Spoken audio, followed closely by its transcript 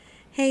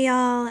Hey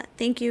y'all,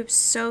 thank you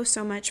so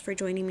much for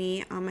joining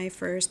me on my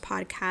first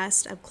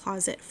podcast of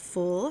Closet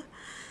Full.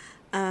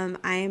 I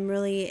am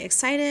really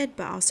excited,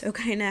 but also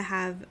kind of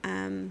have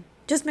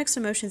just mixed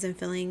emotions and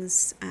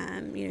feelings,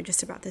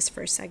 just about this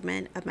first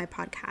segment of my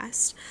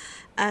podcast.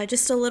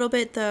 Just a little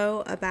bit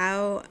though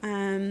about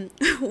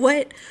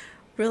what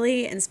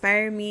really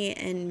inspired me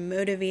and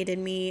motivated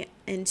me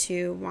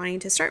into wanting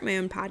to start my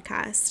own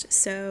podcast.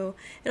 So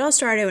it all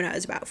started when I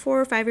was about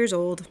 4 or 5 years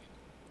old.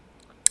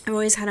 I've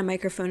always had a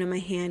microphone in my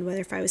hand, whether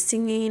if I was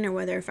singing or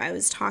whether if I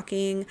was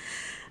talking.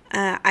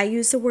 I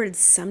use the word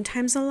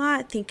sometimes a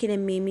lot, thinking it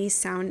made me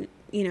sound,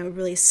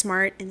 really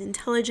smart and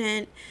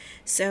intelligent.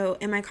 So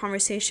in my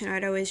conversation,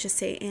 I'd always just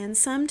say, and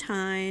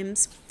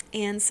sometimes.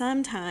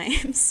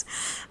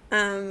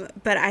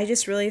 But I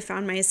just really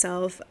found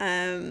myself,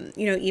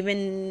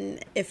 even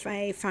if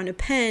I found a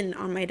pen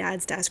on my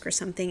dad's desk or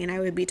something, and I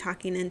would be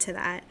talking into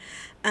that.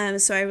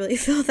 So I really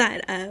feel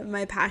that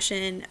my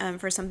passion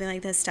for something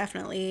like this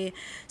definitely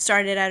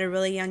started at a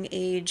really young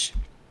age.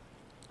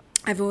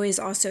 I've always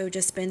also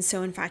just been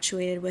so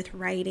infatuated with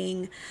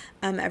writing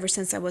ever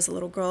since I was a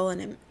little girl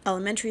in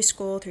elementary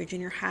school, through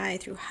junior high,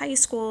 through high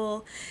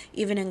school,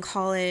 even in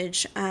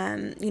college.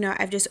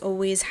 I've just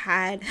always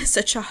had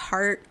such a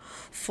heart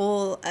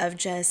full of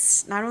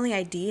just not only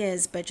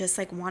ideas, but just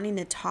like wanting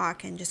to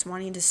talk and just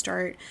wanting to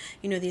start,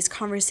 these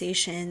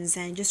conversations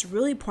and just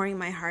really pouring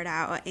my heart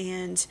out.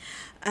 And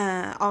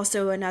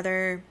also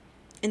another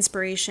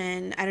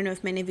inspiration, I don't know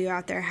if many of you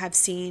out there have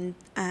seen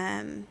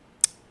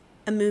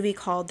a movie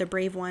called The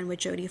Brave One with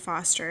Jodie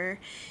Foster,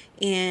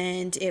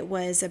 and it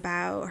was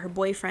about her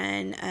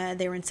boyfriend.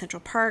 They were in Central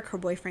Park. Her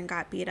boyfriend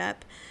got beat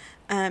up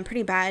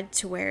pretty bad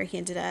to where he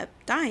ended up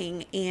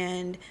dying,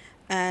 and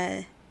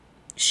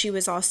she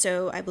was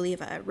also, I believe,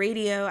 a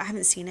radio. I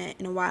haven't seen it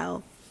in a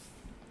while,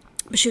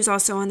 but she was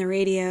also on the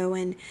radio,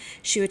 and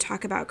she would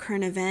talk about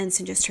current events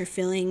and just her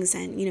feelings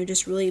and,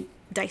 just really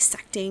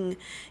dissecting,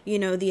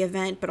 the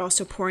event, but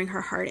also pouring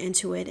her heart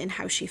into it and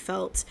how she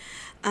felt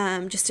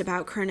just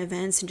about current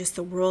events and just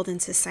the world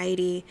and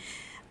society.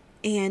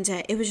 And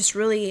it was just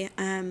really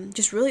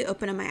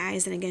opened up my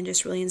eyes, and again,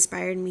 just really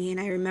inspired me. And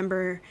I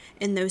remember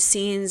in those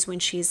scenes when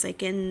she's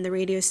like in the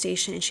radio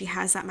station and she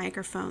has that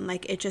microphone,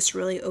 like it just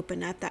really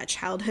opened up that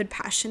childhood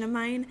passion of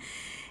mine.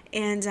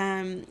 And,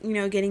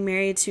 getting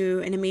married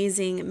to an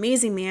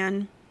amazing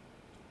man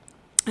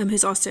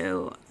who's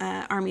also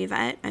Army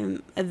vet.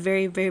 I'm a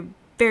very, very,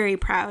 very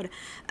proud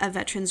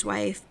veteran's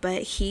wife,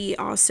 but he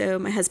also,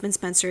 my husband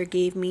Spencer,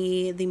 gave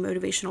me the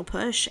motivational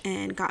push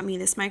and got me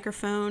this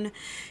microphone.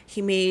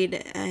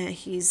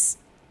 He's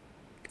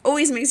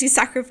always makes these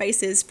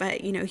sacrifices,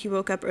 but he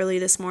woke up early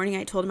this morning.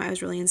 I told him I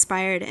was really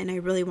inspired and I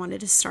really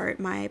wanted to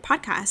start my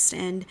podcast,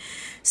 and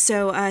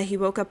so he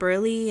woke up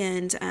early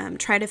and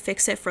tried to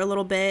fix it for a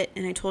little bit,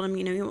 and I told him,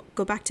 you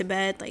go back to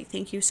bed, like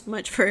thank you so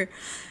much for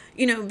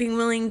being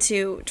willing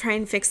to try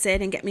and fix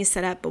it and get me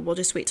set up, but we'll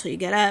just wait till you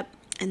get up.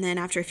 And then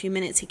after a few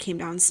minutes, he came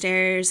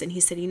downstairs and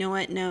he said, you know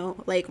what?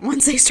 No, like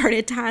once I start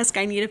a task,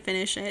 I need to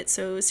finish it.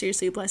 So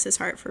seriously, bless his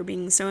heart for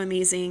being so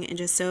amazing and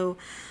just so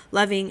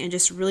loving and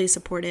just really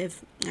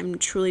supportive. I'm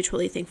truly,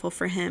 truly thankful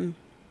for him.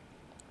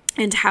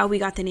 And how we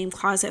got the name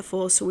Closet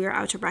Full. So we were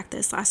out to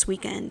breakfast last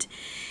weekend,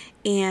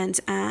 and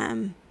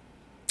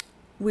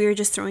we were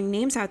just throwing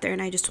names out there,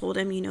 and I just told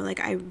him,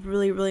 I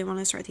really, really want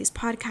to start these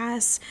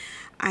podcasts.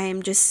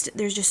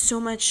 There's just so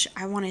much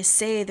I want to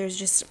say.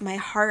 My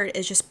heart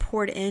is just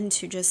poured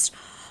into just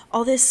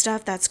all this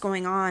stuff that's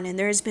going on. And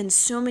there's been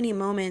so many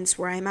moments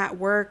where I'm at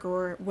work,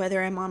 or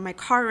whether I'm on my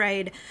car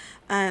ride,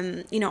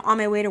 on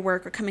my way to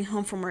work or coming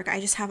home from work, I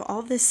just have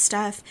all this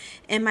stuff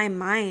in my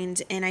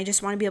mind and I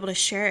just want to be able to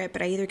share it,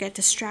 but I either get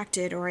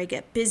distracted or I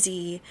get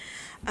busy.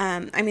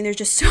 There's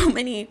just so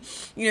many,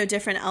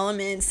 different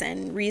elements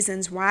and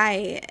reasons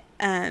why,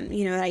 I'm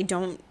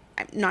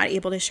not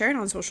able to share it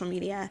on social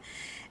media.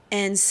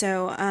 And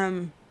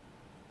so,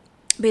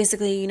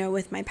 basically,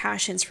 with my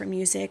passions for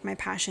music, my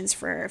passions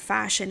for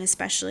fashion,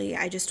 especially,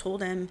 I just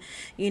told him,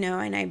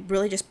 and I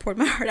really just poured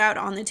my heart out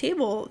on the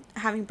table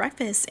having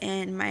breakfast.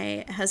 And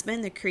my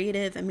husband, the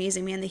creative,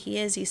 amazing man that he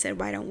is, he said,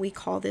 why don't we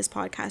call this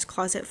podcast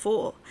Closet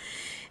Full?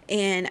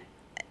 And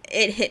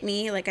it hit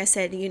me, like I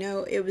said,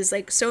 it was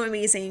like so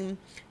amazing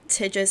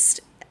to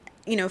just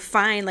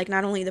find like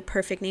not only the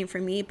perfect name for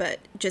me, but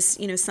just,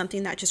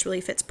 something that just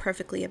really fits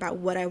perfectly about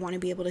what I want to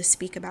be able to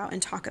speak about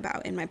and talk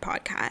about in my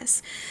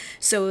podcast.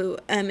 So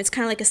it's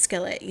kind of like a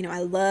Skillet. I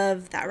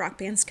love that rock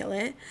band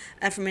Skillet.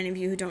 For many of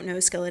you who don't know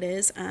who Skillet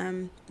is,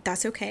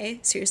 that's okay.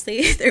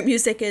 Seriously, their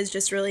music is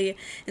just really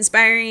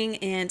inspiring.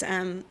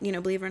 And,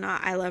 believe it or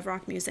not, I love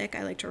rock music.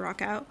 I like to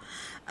rock out,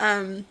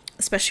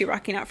 especially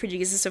rocking out for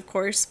Jesus, of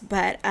course.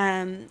 But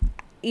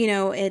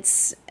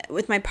it's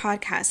with my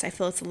podcast, I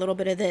feel it's a little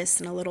bit of this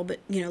and a little bit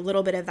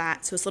of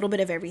that. So it's a little bit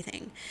of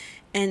everything.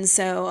 And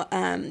so,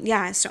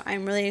 so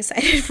I'm really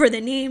excited for the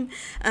name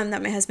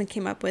that my husband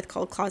came up with,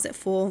 called Closet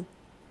Full.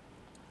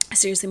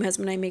 Seriously, my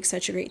husband and I make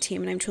such a great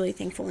team, and I'm truly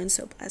thankful and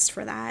so blessed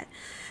for that.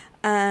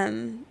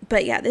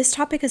 But yeah, this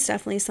topic is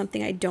definitely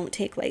something I don't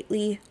take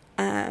lightly.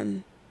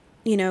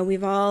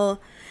 we've all,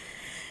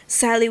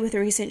 sadly, with the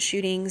recent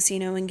shootings,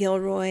 in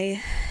Gilroy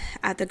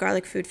at the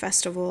Garlic Food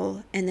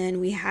Festival, and then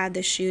we had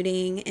the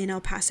shooting in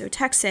El Paso,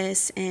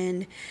 Texas,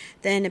 and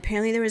then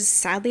apparently there was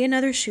sadly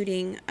another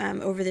shooting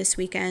over this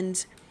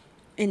weekend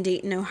in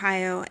Dayton,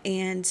 Ohio,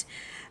 and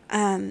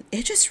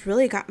it just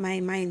really got my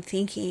mind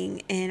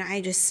thinking, and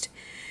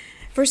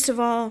first of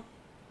all,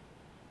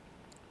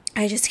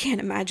 I just can't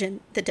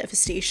imagine the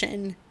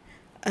devastation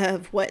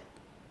of what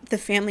the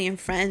family and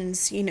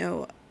friends,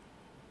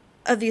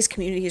 of these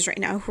communities right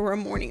now who are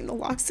mourning the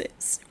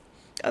losses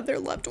of their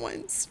loved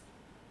ones.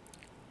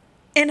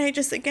 And I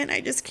just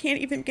can't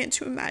even begin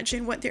to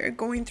imagine what they're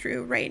going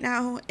through right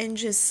now. And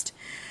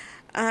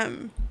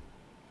I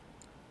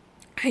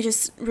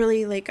just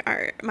really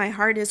my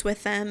heart is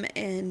with them.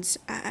 And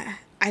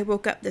I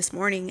woke up this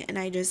morning and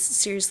I just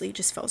seriously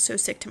just felt so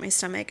sick to my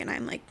stomach. And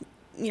I'm like,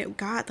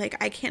 God,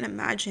 I can't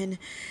imagine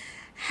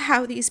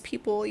how these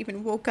people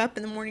even woke up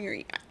in the morning,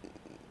 or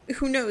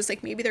who knows,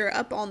 maybe they're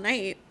up all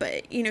night,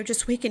 but,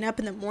 just waking up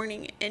in the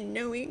morning and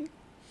knowing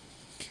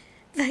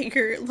that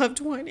your loved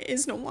one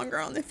is no longer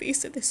on the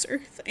face of this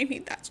earth. I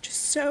mean, that's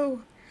just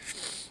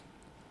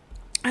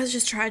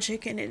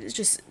tragic, and it is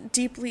just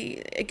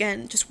deeply,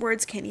 again, just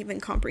words can't even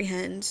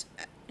comprehend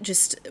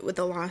just with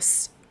the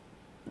losses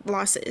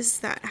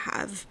that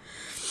have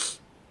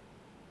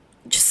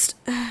just,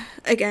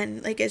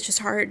 again, it's just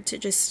hard to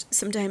just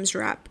sometimes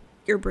wrap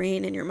your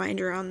brain and your mind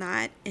around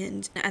that.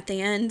 And at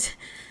the end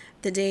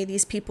the day,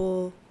 these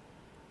people,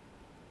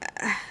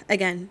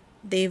 again,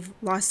 they've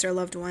lost their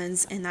loved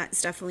ones, and that's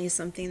definitely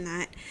something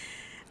that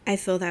I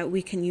feel that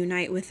we can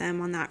unite with them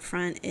on that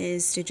front,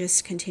 is to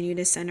just continue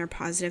to send our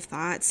positive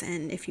thoughts.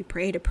 And if you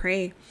pray, to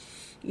pray,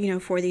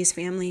 for these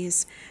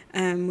families.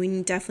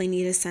 We definitely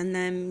need to send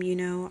them,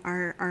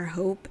 our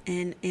hope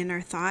and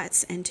our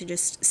thoughts, and to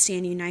just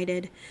stand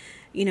united,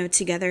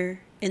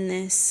 together in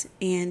this.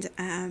 And,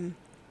 I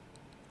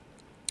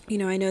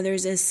know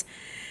there's this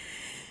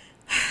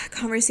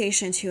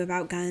conversation too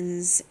about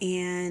guns,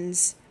 and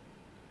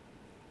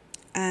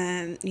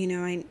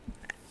I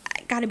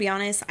gotta be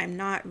honest, I'm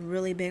not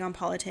really big on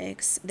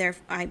politics.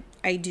 I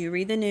do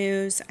read the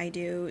news, I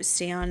do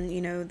stay on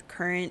the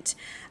current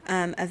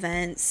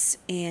events,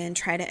 and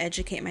try to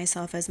educate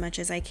myself as much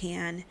as I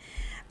can.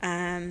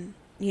 I'm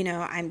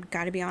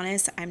gotta be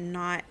honest, I'm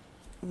not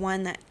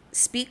one that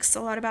speaks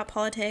a lot about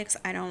politics.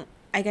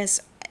 I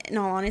guess, in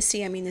all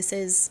honesty, I mean, this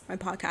is my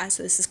podcast,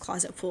 so this is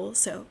Closet Full,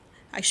 so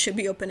I should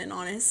be open and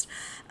honest.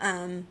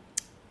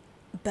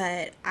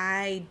 But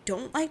I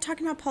don't like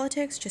talking about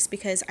politics, just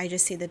because I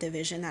just see the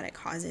division that it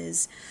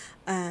causes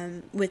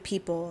with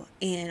people,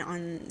 and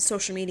on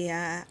social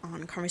media,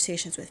 on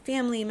conversations with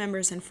family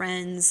members and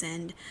friends.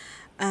 And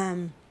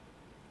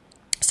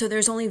so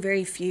there's only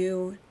very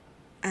few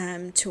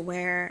to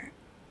where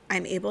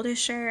I'm able to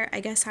share,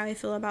 I guess, how I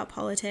feel about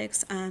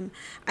politics.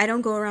 I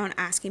don't go around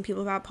asking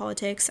people about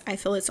politics. I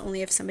feel it's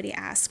only if somebody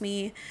asks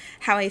me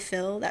how I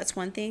feel, that's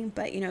one thing.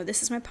 But,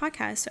 this is my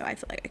podcast, so I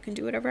feel like I can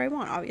do whatever I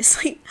want,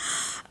 obviously.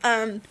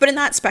 But in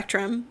that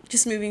spectrum,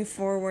 just moving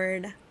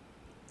forward,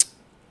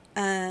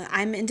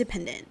 I'm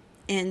independent.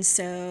 And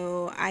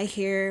so I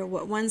hear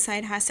what one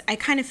side has to, I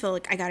kind of feel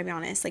like, I gotta be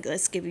honest,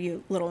 let's give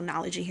you a little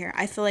analogy here.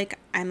 I feel like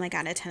I'm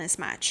at a tennis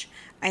match.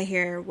 I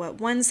hear what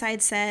one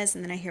side says,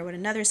 and then I hear what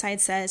another side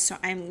says. So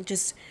I'm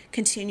just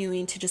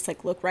continuing to just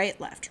look right,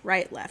 left,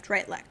 right, left,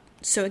 right, left.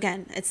 So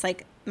again, it's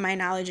my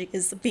analogy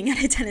is being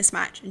at a tennis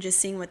match and just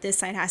seeing what this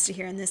side has to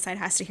hear, and this side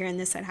has to hear, and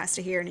this side has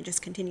to hear, and it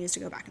just continues to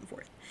go back and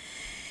forth.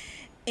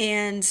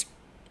 And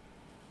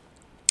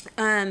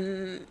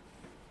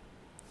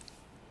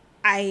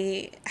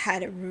I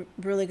had a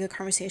really good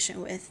conversation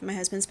with my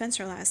husband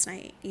Spencer last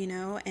night,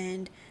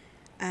 and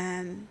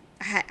I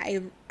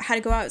had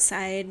to go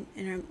outside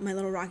in my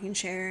little rocking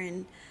chair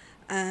and,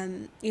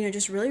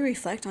 just really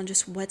reflect on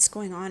just what's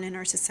going on in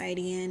our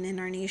society and in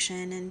our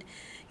nation. And,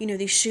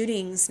 these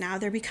shootings, now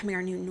they're becoming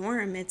our new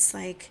norm. It's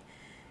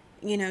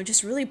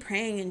just really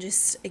praying, and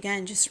just,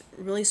 again, just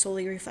really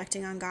solely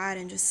reflecting on God,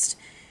 and just,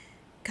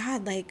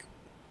 God,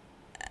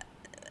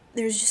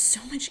 there's just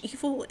so much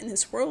evil in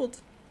this world,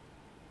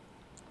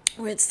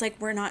 where it's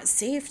we're not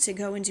safe to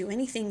go and do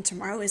anything.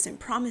 Tomorrow isn't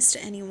promised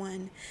to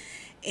anyone.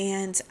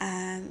 And,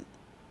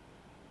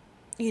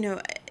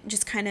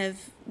 just kind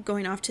of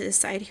going off to the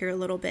side here a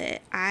little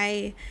bit,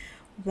 I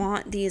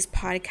want these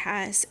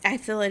podcasts, I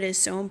feel it is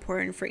so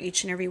important for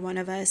each and every one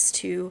of us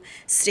to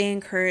stay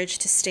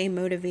encouraged, to stay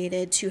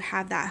motivated, to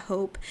have that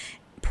hope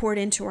poured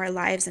into our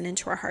lives and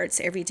into our hearts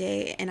every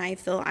day. And I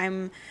feel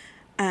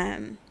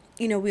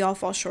we all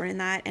fall short in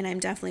that, and I'm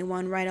definitely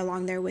one right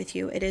along there with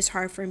you. It is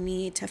hard for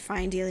me to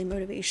find daily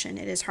motivation.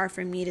 It is hard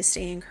for me to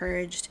stay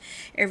encouraged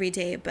every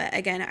day. But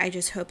again, I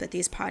just hope that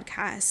these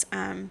podcasts,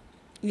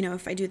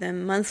 if I do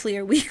them monthly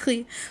or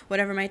weekly,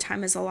 whatever my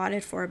time is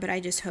allotted for, but I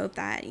just hope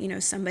that,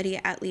 somebody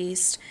at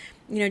least,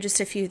 just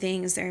a few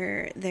things.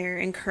 They're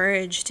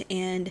encouraged,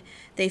 and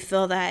they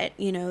feel that,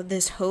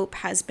 this hope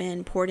has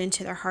been poured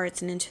into their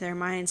hearts and into their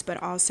minds.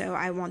 But also,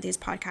 I want these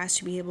podcasts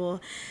to be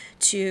able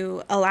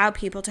to allow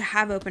people to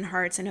have open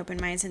hearts and open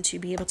minds, and to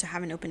be able to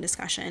have an open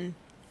discussion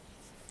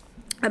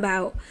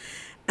about,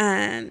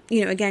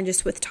 again,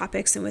 just with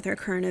topics and with our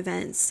current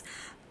events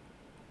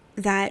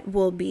that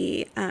will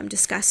be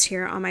discussed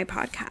here on my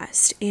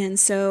podcast. And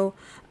so,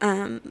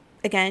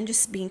 again,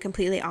 just being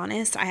completely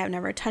honest, I have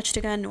never touched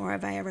a gun, nor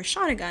have I ever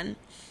shot a gun.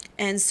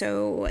 And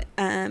so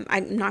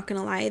I'm not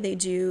going to lie, they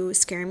do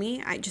scare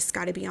me. I just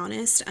got to be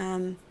honest.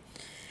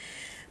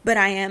 But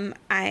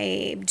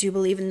I do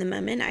believe in the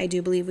moment. I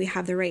do believe we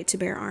have the right to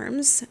bear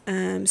arms.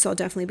 So I'll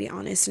definitely be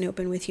honest and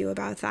open with you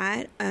about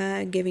that.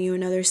 Giving you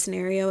another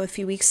scenario, a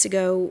few weeks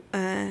ago,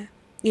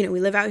 we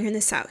live out here in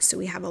the South, so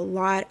we have a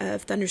lot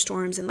of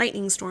thunderstorms and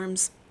lightning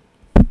storms.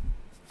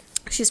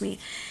 Excuse me.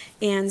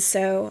 And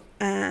so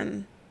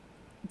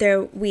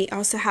we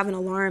also have an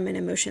alarm and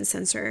a motion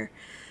sensor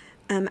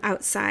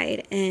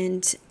outside,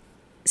 and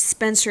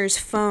Spencer's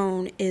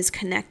phone is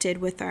connected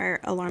with our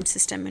alarm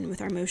system and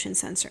with our motion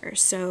sensor.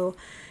 So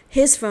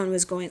his phone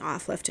was going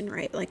off left and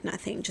right like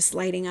nothing, just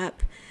lighting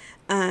up.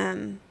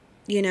 And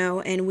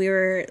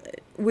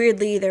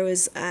weirdly, there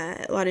was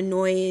a lot of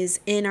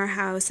noise in our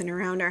house and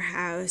around our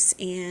house.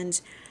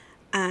 And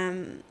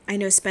I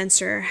know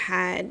Spencer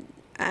had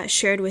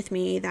shared with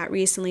me that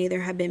recently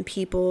there have been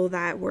people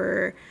that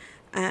were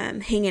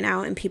hanging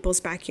out in people's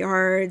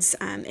backyards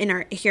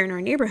here in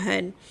our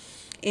neighborhood.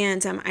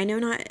 And I know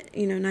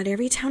not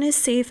every town is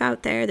safe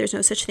out there. There's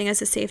no such thing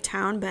as a safe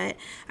town. But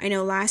I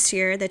know last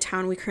year, the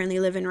town we currently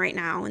live in right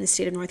now in the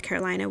state of North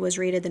Carolina was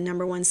rated the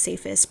 #1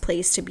 safest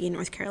place to be in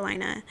North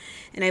Carolina.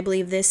 And I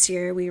believe this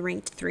year we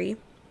ranked 3.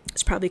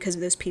 It's probably because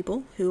of those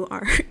people who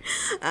are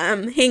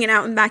hanging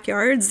out in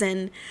backyards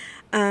and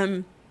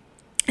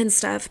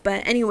stuff.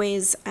 But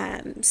anyways,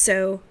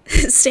 so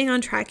staying on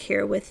track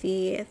here with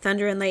the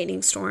thunder and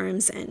lightning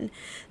storms and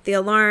the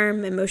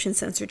alarm and motion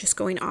sensor just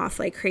going off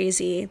like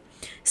crazy,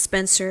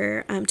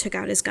 Spencer took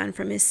out his gun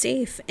from his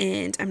safe.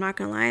 And I'm not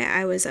gonna lie,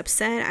 I was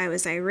upset, I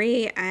was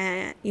irate,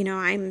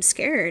 I'm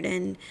scared.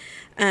 And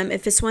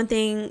if it's one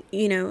thing,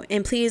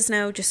 and please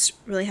know, just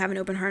really have an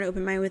open heart,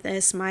 open mind with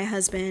this. My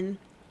husband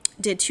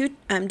did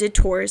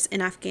tours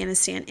in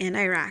Afghanistan and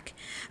Iraq.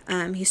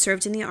 He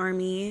served in the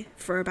Army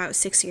for about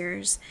 6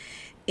 years.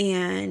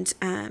 And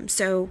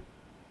so,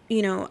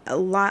 a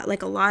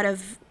lot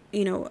of,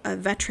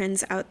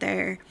 veterans out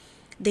there,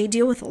 they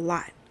deal with a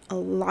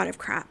lot of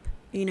crap,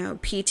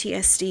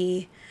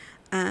 PTSD,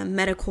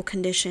 medical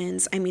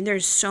conditions. I mean,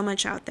 there's so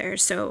much out there.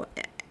 So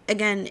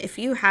again, if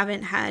you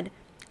haven't had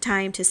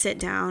time to sit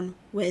down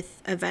with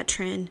a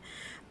veteran,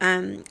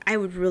 I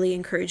would really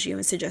encourage you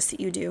and suggest that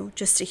you do,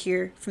 just to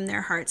hear from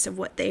their hearts of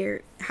what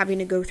they're having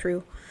to go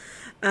through.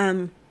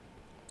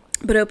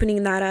 But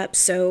opening that up,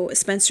 so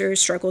Spencer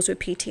struggles with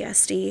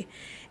PTSD,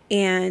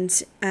 and,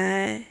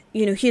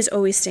 he is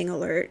always staying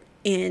alert,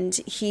 and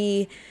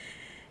he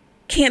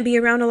can't be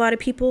around a lot of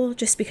people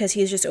just because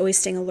he's just always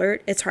staying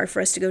alert. It's hard for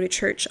us to go to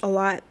church a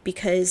lot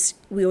because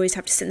we always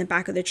have to sit in the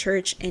back of the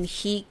church, and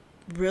he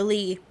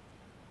really,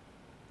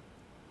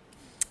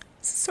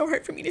 it's so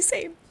hard for me to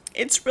say.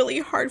 It's really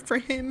hard for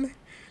him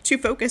to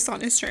focus on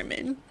his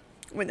sermon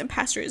when the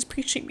pastor is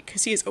preaching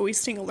because he is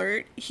always staying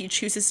alert. He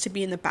chooses to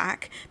be in the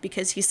back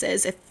because he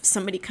says if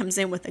somebody comes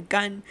in with a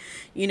gun,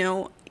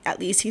 at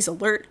least he's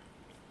alert.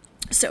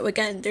 So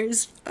again,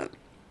 there's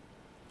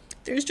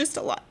just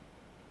a lot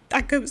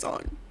that goes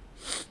on,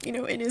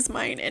 in his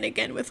mind. And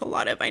again, with a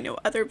lot of, I know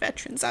other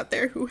veterans out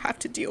there who have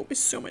to deal with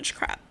so much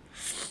crap.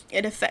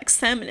 It affects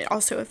them, and it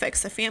also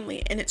affects the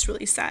family, and it's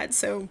really sad.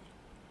 So,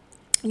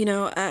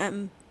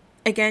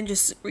 again,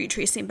 just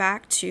retracing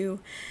back to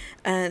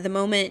the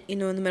moment, in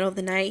the middle of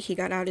the night, he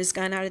got out his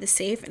gun out of the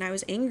safe, and I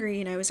was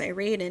angry and I was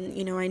irate.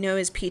 And, I know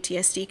his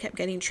PTSD kept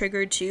getting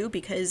triggered too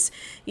because,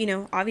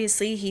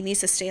 obviously he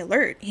needs to stay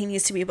alert. He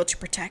needs to be able to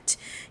protect,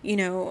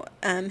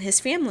 his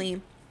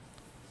family.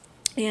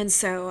 And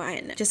so I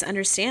just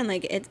understand,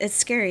 it's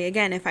scary.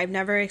 Again, if I've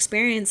never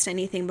experienced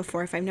anything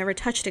before, if I've never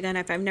touched a gun,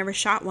 if I've never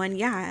shot one,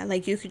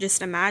 you could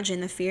just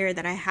imagine the fear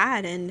that I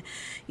had and,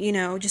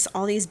 just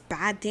all these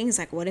bad things.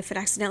 Like, what if it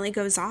accidentally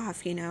goes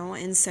off,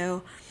 And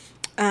so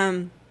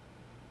it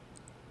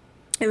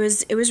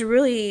was a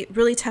really,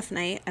 really tough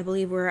night. I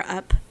believe we're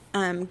up.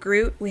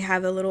 Groot, we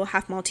have a little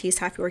half Maltese,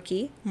 half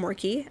Morkie.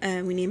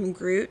 We name him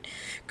Groot.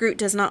 Groot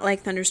does not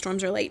like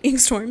thunderstorms or lightning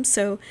storms,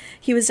 so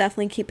he was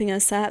definitely keeping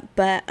us up.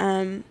 But,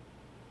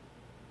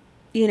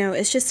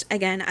 it's just,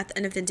 again, at the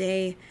end of the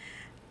day,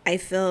 I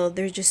feel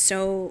there's just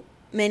so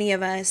many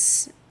of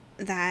us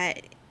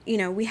that,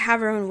 we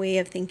have our own way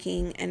of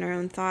thinking and our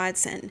own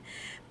thoughts.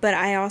 But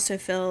I also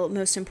feel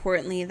most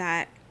importantly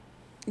that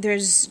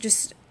there's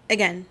just,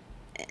 again,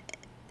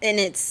 and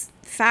it's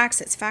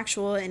facts, it's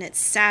factual, and it's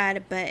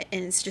sad, and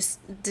it's just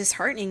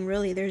disheartening,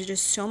 really. There's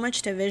just so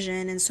much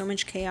division and so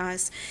much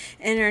chaos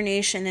in our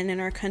nation and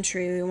in our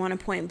country. We want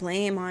to point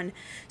blame on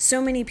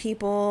so many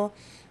people,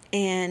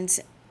 and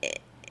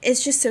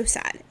it's just so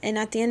sad. And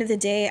at the end of the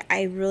day,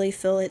 I really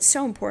feel it's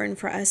so important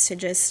for us to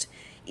just,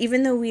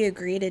 even though we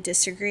agree to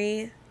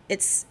disagree,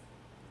 let's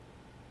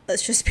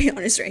just be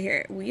honest right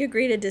here. We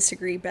agree to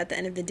disagree, but at the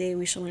end of the day,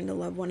 we should learn to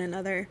love one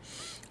another.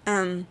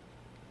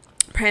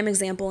 Prime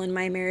example in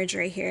my marriage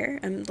right here.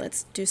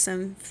 Let's do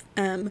some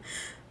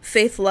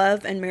faith,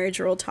 love, and marriage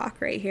rule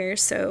talk right here.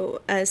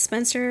 So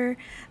Spencer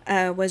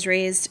was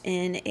raised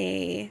in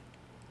a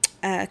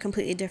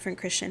completely different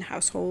Christian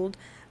household.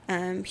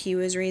 He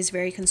was raised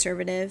very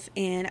conservative,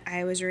 and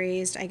I was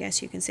raised, I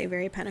guess you can say,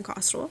 very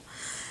Pentecostal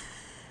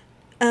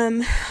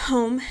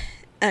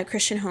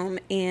Christian home.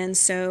 And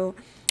so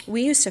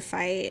we used to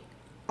fight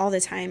all the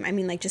time. I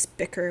mean, like, just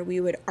bicker. We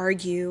would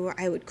argue.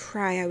 I would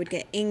cry. I would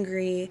get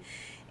angry.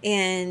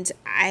 And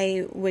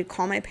I would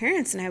call my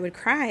parents and I would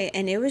cry.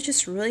 And it was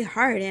just really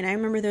hard. And I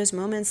remember those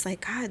moments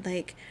like, God,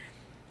 like,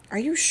 are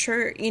you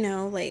sure?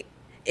 Like,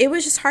 it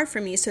was just hard for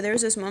me. So there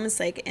was those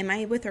moments like, am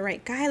I with the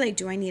right guy? Like,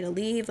 do I need to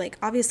leave? Like,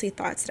 obviously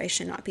thoughts that I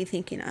should not be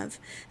thinking of,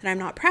 that I'm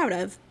not proud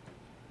of.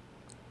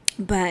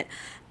 But,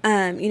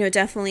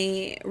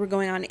 definitely we're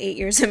going on 8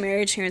 years of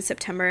marriage here in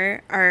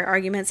September. Our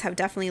arguments have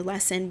definitely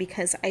lessened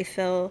because I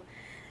feel,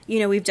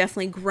 we've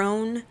definitely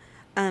grown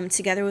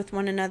together with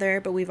one another,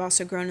 but we've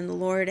also grown in the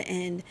Lord,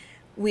 and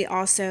we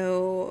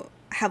also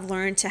have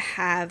learned to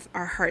have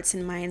our hearts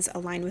and minds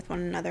aligned with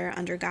one another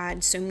under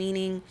God. So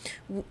meaning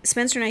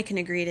Spencer and I can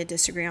agree to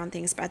disagree on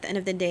things, but at the end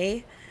of the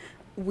day,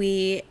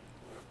 we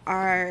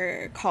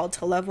are called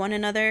to love one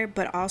another.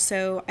 But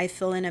also I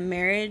feel in a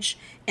marriage,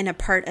 and a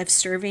part of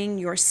serving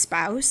your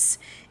spouse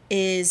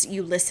is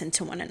you listen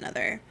to one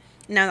another.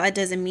 Now that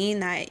doesn't mean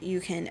that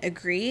you can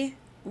agree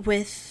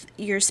with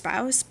your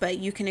spouse, but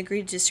you can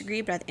agree to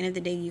disagree, but at the end of the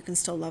day, you can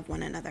still love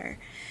one another.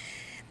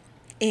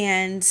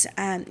 And,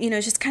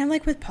 it's just kind of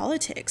like with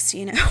politics,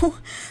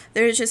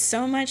 there's just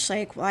so much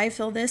like, well, I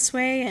feel this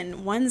way,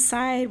 and one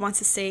side wants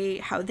to say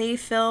how they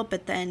feel,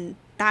 but then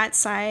that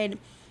side,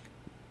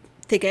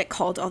 they get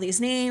called all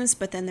these names,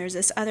 but then there's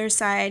this other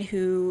side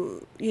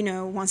who,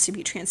 wants to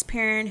be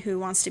transparent, who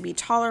wants to be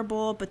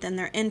tolerable, but then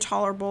they're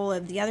intolerable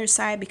of the other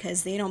side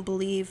because they don't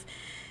believe,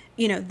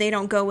 they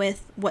don't go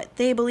with what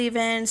they believe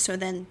in. So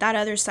then that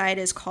other side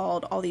is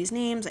called all these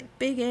names like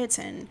bigots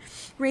and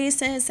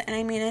racists. And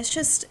I mean, it's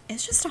just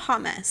a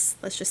hot mess.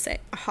 Let's just say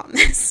a hot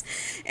mess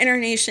in our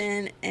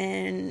nation,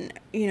 and,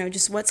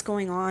 just what's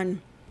going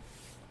on.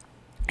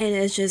 And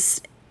it's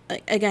just,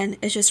 again,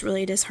 it's just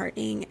really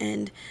disheartening.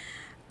 And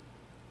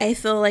I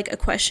feel like a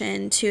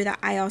question too that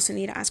I also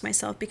need to ask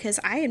myself, because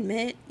I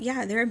admit,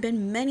 there have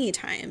been many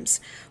times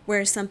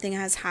where something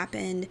has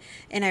happened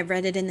and I've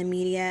read it in the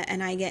media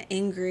and I get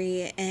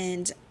angry,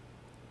 and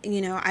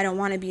I don't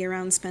want to be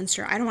around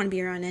Spencer. I don't want to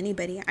be around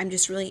anybody. I'm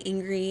just really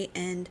angry,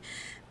 and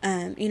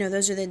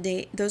those are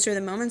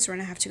the moments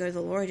when I have to go to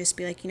the Lord, just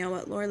be like, you know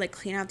what, Lord, like,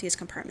 clean out these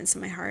compartments in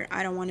my heart.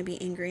 I don't want to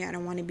be angry. I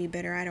don't want to be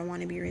bitter. I don't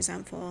want to be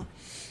resentful.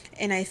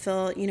 And I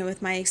feel,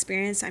 with my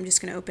experience, I'm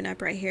just going to open up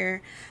right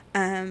here.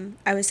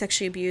 I was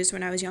sexually abused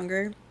when I was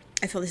younger.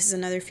 I feel this is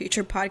another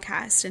future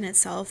podcast in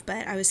itself,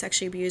 but I was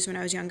sexually abused when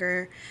I was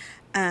younger.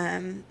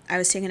 I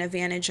was taken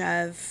advantage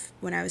of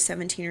when I was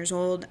 17 years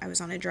old. I was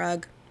on a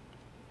drug.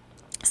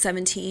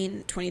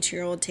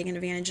 22-year-old taking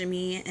advantage of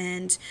me.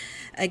 And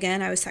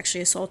again, I was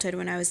sexually assaulted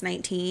when I was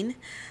 19.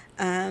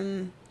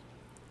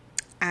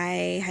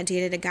 I had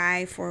dated a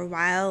guy for a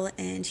while,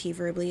 and he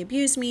verbally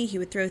abused me. He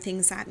would throw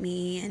things at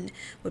me and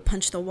would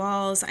punch the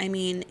walls. I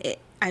mean,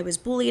 I was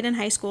bullied in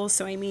high school.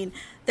 So, I mean,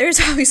 there's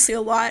obviously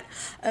a lot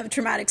of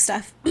traumatic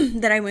stuff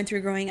that I went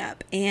through growing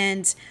up.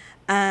 And,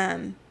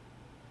 so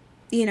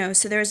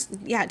there's,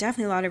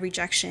 definitely a lot of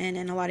rejection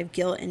and a lot of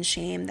guilt and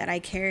shame that I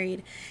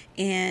carried,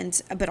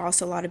 but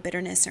also a lot of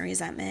bitterness and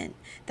resentment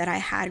that I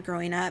had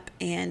growing up.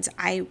 And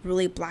I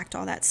really blacked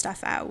all that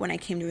stuff out when I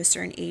came to a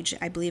certain age,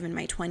 I believe in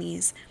my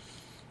 20s.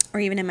 Or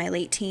even in my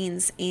late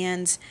teens.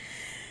 And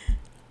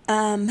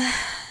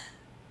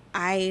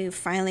I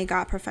finally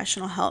got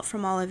professional help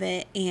from all of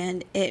it.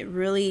 And it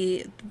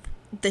really,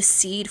 the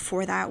seed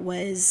for that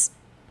was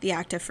the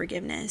act of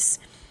forgiveness.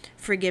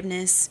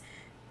 Forgiveness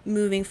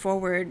moving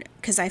forward.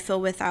 Because I feel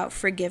without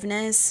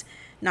forgiveness,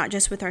 not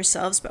just with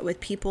ourselves, but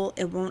with people,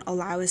 it won't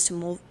allow us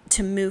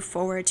to move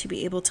forward, to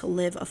be able to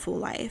live a full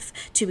life,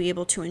 to be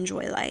able to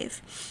enjoy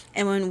life.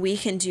 And when we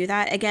can do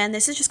that, again,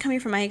 this is just coming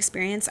from my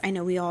experience. I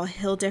know we all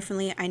heal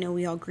differently. I know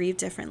we all grieve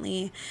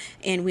differently,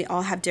 and we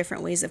all have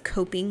different ways of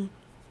coping.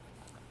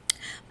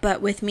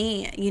 But with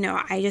me,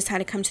 I just had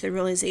to come to the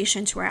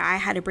realization to where I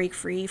had to break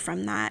free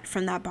from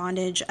that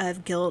bondage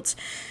of guilt,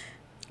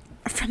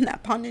 from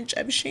that bondage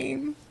of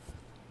shame.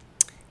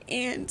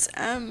 And,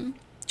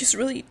 just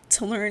really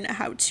to learn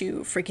how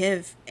to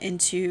forgive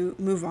and to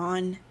move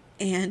on.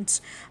 And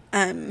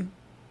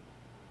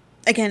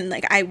again,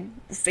 like,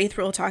 faith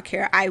real talk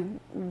here, I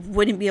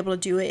wouldn't be able to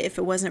do it if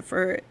it wasn't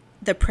for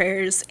the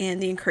prayers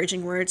and the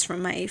encouraging words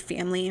from my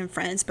family and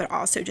friends, but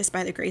also just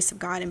by the grace of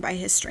God and by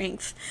his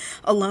strength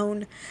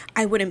alone,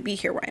 I wouldn't be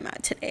here where I'm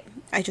at today.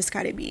 I just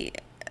got to be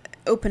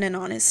open and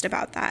honest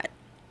about that.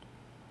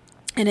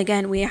 And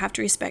again, we have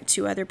to respect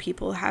too, other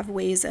people have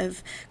ways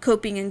of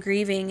coping and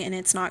grieving, and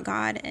it's not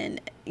God. And,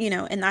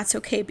 and that's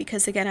okay,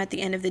 because again, at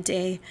the end of the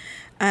day,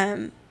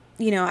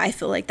 I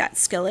feel like that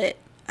skillet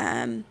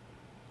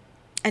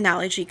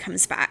analogy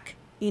comes back.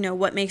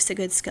 What makes a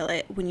good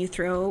skillet? When you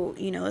throw,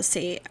 let's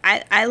say,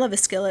 I love a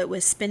skillet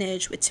with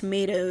spinach, with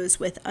tomatoes,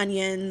 with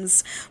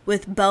onions,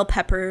 with bell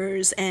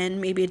peppers,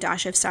 and maybe a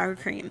dash of sour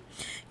cream,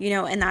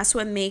 and that's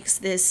what makes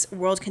this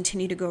world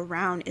continue to go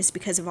around, is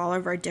because of all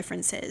of our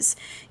differences,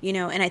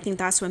 and I think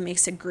that's what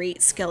makes a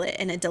great skillet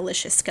and a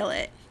delicious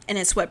skillet. And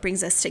it's what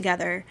brings us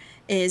together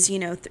is,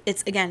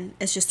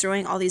 it's just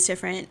throwing all these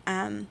different,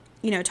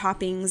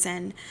 toppings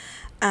and,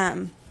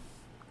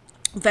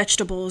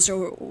 vegetables,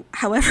 or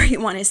however you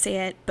want to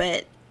say it.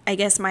 But I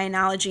guess my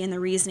analogy and the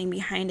reasoning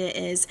behind it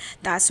is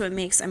that's what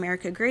makes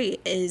America great,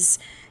 is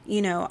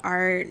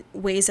our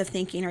ways of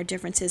thinking, our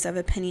differences of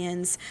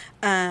opinions,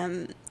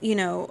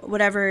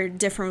 whatever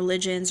different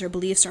religions or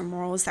beliefs or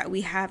morals that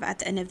we have. At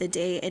the end of the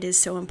day, it is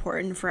so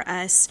important for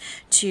us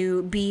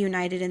to be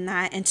united in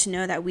that, and to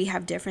know that we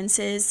have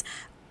differences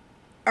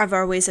of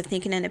our ways of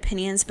thinking and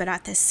opinions, but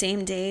at the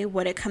same day,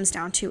 what it comes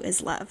down to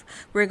is love.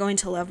 We're going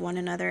to love one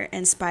another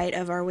in spite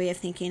of our way of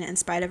thinking, in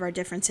spite of our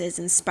differences,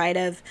 in spite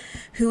of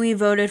who we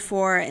voted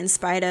for, in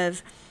spite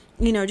of,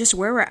 just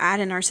where we're at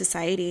in our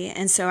society.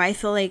 And so I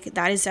feel like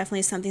that is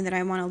definitely something that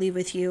I want to leave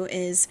with you,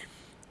 is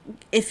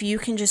if you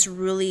can just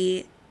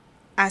really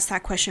ask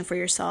that question for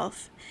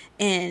yourself.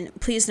 And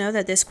please know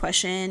that this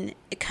question,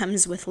 it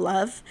comes with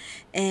love,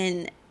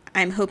 and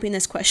I'm hoping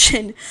this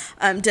question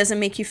doesn't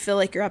make you feel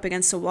like you're up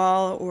against a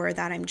wall, or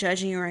that I'm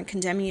judging you or I'm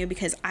condemning you,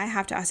 because I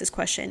have to ask this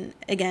question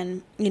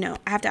again. I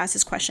have to ask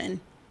this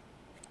question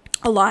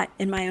a lot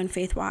in my own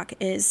faith walk,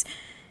 is,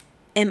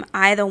 am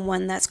I the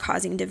one that's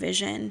causing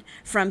division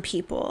from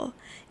people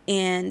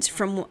and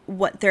from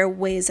what their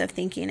ways of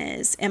thinking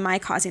is? Am I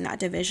causing that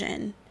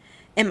division?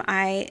 Am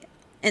I,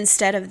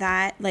 instead of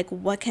that, like,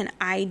 what can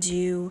I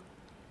do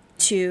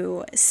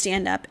to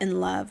stand up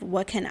in love?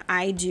 What can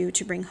I do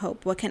to bring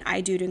hope? What can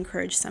I do to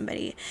encourage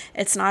somebody?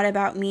 It's not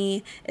about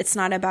me. It's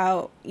not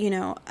about,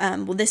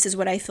 this is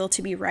what I feel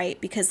to be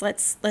right, because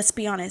let's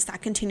be honest,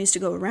 that continues to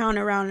go around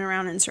and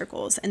around in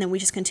circles, and then we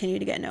just continue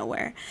to get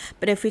nowhere.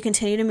 But if we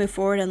continue to move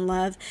forward in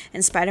love,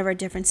 in spite of our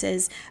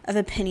differences of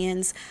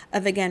opinions,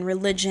 of, again,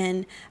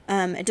 religion,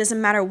 it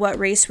doesn't matter what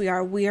race we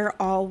are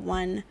all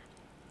one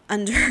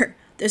under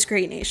this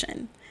great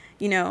nation.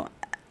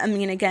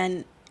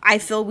 Again, I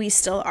feel we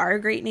still are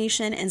a great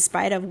nation in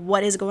spite of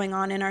what is going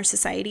on in our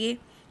society.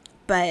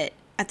 But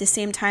at the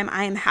same time,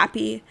 I am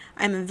happy.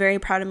 I'm a very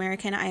proud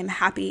American. I am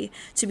happy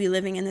to be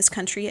living in this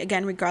country,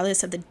 again,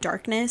 regardless of the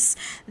darkness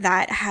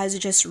that has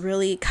just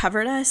really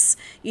covered us,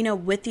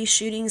 with these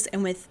shootings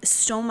and with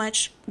so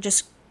much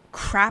just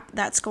crap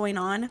that's going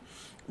on.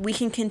 We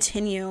can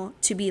continue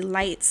to be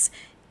lights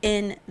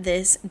in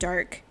this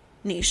dark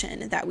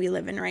nation that we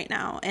live in right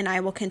now. And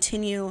I will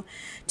continue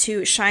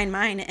to shine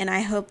mine. And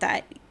I hope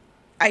that,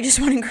 I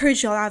just want to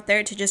encourage y'all out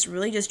there to just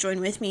really just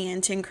join with me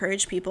and to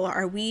encourage people.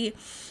 Are we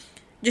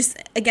just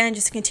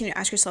continue to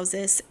ask yourselves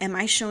this: am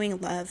I showing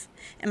love?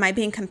 Am I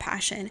being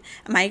compassionate?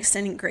 Am I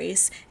extending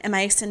grace? Am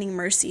I extending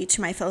mercy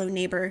to my fellow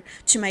neighbor,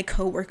 to my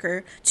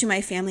coworker, to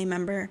my family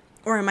member?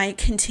 Or am I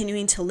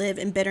continuing to live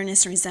in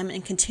bitterness and resentment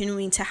and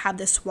continuing to have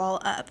this wall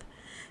up?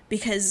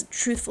 Because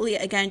truthfully,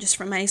 again, just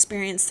from my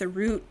experience, the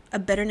root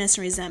of bitterness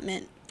and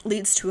resentment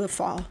leads to a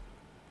fall.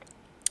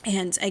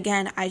 And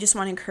again, I just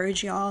want to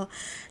encourage y'all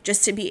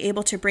just to be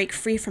able to break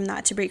free from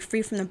that, to break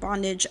free from the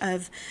bondage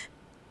of,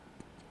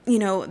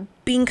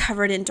 being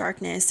covered in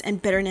darkness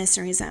and bitterness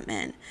and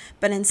resentment,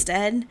 but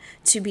instead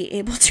to be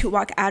able to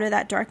walk out of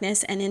that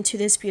darkness and into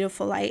this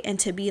beautiful light, and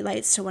to be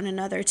lights to one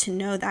another, to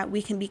know that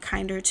we can be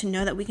kinder, to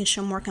know that we can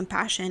show more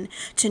compassion,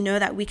 to know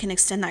that we can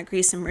extend that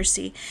grace and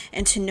mercy,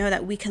 and to know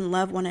that we can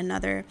love one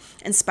another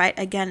in spite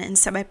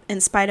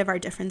of our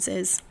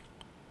differences.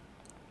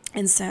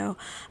 And so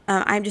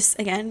I'm just,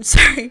 again,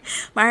 sorry,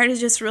 my heart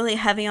is just really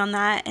heavy on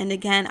that. And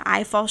again,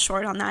 I fall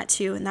short on that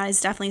too. And that is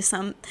definitely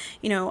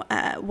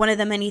one of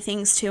the many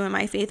things too in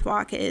my faith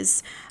walk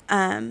is,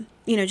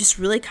 just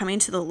really coming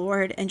to the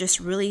Lord and just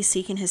really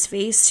seeking his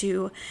face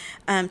to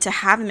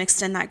have him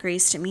extend that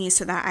grace to me,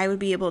 so that I would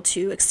be able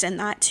to extend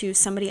that to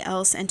somebody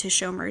else and to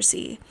show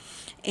mercy.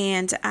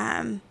 And,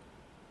 I'm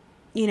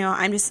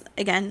just,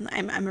 again,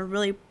 I'm a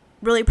really,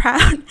 really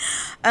proud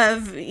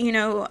of,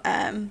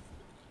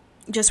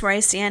 just where I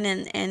stand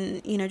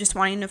and just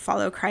wanting to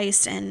follow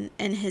Christ and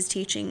his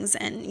teachings.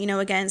 And,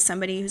 again,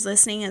 somebody who's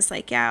listening is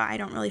like, yeah, I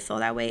don't really feel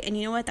that way. And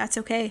you know what? That's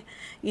okay.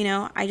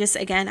 I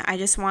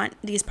just want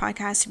these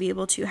podcasts to be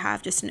able to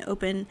have just an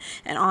open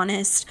and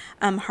honest,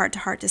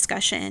 heart-to-heart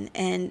discussion.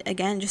 And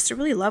again, just to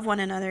really love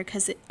one another,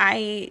 because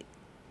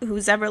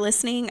who's ever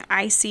listening,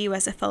 I see you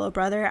as a fellow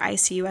brother. I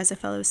see you as a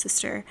fellow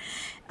sister.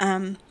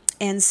 And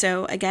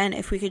so again,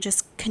 if we could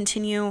just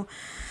continue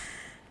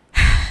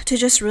to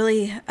just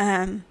really,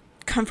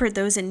 comfort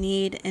those in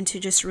need, and to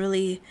just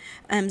really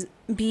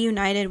be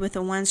united with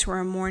the ones who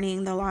are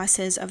mourning the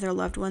losses of their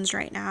loved ones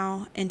right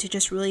now, and to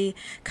just really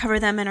cover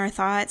them in our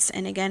thoughts.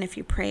 And again, if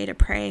you pray, to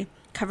pray,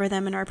 cover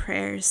them in our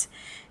prayers,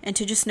 and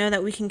to just know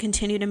that we can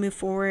continue to move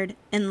forward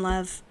in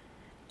love.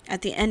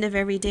 At the end of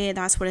every day,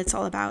 that's what it's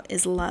all about,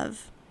 is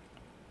love.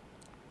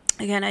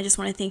 Again, I just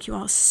want to thank you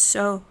all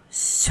so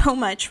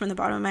much from the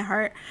bottom of my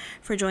heart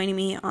for joining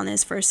me on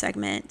this first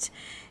segment.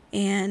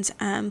 And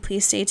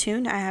please stay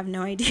tuned. I have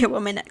no idea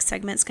what my next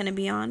segment's going to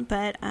be on,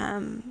 but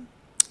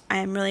I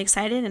am really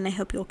excited, and I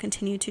hope you'll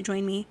continue to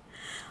join me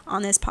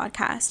on this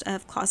podcast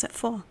of Closet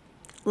Full.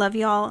 Love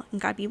you all,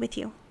 and God be with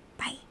you.